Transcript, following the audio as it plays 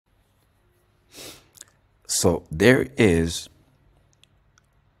So there is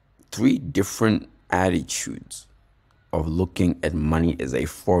three different attitudes of looking at money as a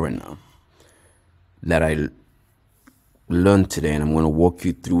foreigner that I learned today, and I'm going to walk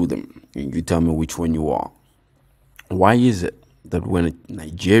you through them. And you tell me which one you are. Why is it that when a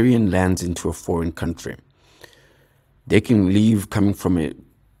Nigerian lands into a foreign country, they can leave coming from a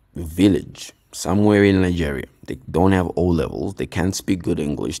village somewhere in Nigeria? They don't have O levels. They can't speak good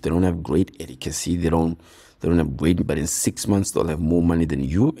English. They don't have great etiquette. They don't have great, but in 6 months they'll have more money than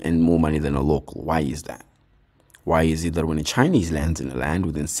you and more money than a local. Why is that? Why is it that when a Chinese lands in a land,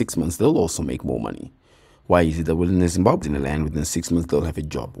 within 6 months they'll also make more money? Why is it that when a Zimbabwean in a land, within 6 months they'll have a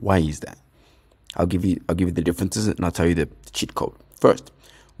job? Why is that? I'll give you the differences, and I'll tell you the cheat code. First,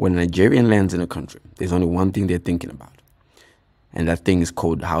 when a Nigerian lands in a country, there's only one thing they're thinking about. And that thing is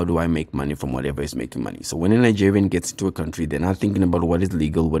called, how do I make money from whatever is making money? So when a Nigerian gets into a country, they're not thinking about what is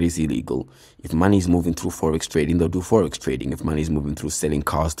legal, what is illegal. If money is moving through forex trading, they'll do forex trading. If money is moving through selling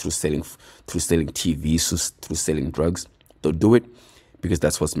cars, through selling TVs, through selling drugs, they'll do it because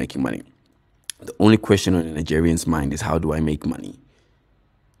that's what's making money. The only question on a Nigerian's mind is, how do I make money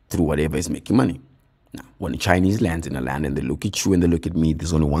through whatever is making money? Now, when a Chinese lands in a land and they look at you and they look at me,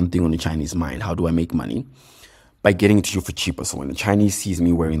 there's only one thing on the Chinese mind. How do I make money? By getting it to you for cheaper. So when the Chinese sees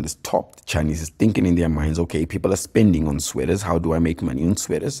me wearing this top, the Chinese is thinking in their minds, okay, people are spending on sweaters. How do I make money on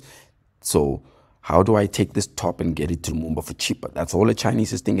sweaters? So how do I take this top and get it to Mumbai for cheaper? That's all the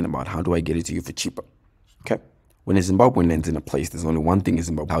Chinese is thinking about. How do I get it to you for cheaper? Okay. When a Zimbabwean lands in a place, there's only one thing in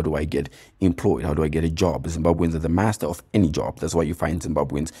Zimbabwe. How do I get employed? How do I get a job? The Zimbabweans are the master of any job. That's why you find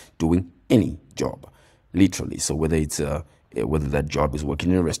Zimbabweans doing any job, literally. So whether that job is working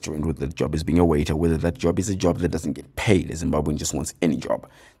in a restaurant, whether that job is being a waiter, whether that job is a job that doesn't get paid, a Zimbabwean just wants any job.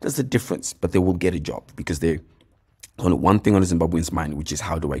 That's the difference, but they will get a job because there's only one thing on a Zimbabwean's mind, which is,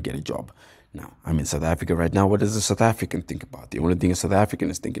 how do I get a job? Now, I'm in South Africa right now. What does a South African think about? The only thing a South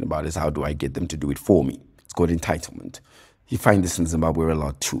African is thinking about is, how do I get them to do it for me? It's called entitlement. You find this in Zimbabwe a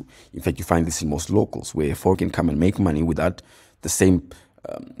lot too. In fact, you find this in most locals, where a foreigner can come and make money without the same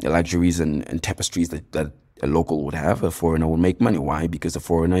luxuries and tapestries that a local would have. A foreigner would make money. Why? Because a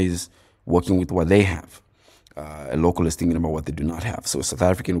foreigner is working with what they have. A local is thinking about what they do not have. So a South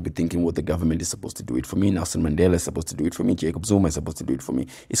African will be thinking, what the government is supposed to do it for me. Nelson Mandela is supposed to do it for me. Jacob Zuma is supposed to do it for me.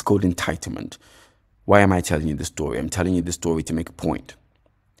 It's called entitlement. Why am I telling you this story? I'm telling you this story to make a point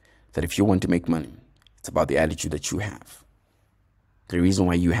that if you want to make money, it's about the attitude that you have. The reason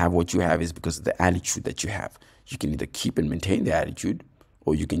why you have what you have is because of the attitude that you have. You can either keep and maintain the attitude,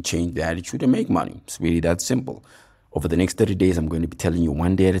 or you can change the attitude and make money. It's really that simple. Over the next 30 days, I'm going to be telling you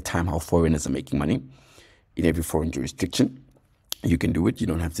one day at a time how foreigners are making money in every foreign jurisdiction. You can do it. You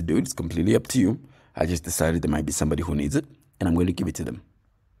don't have to do it. It's completely up to you. I just decided there might be somebody who needs it, and I'm going to give it to them.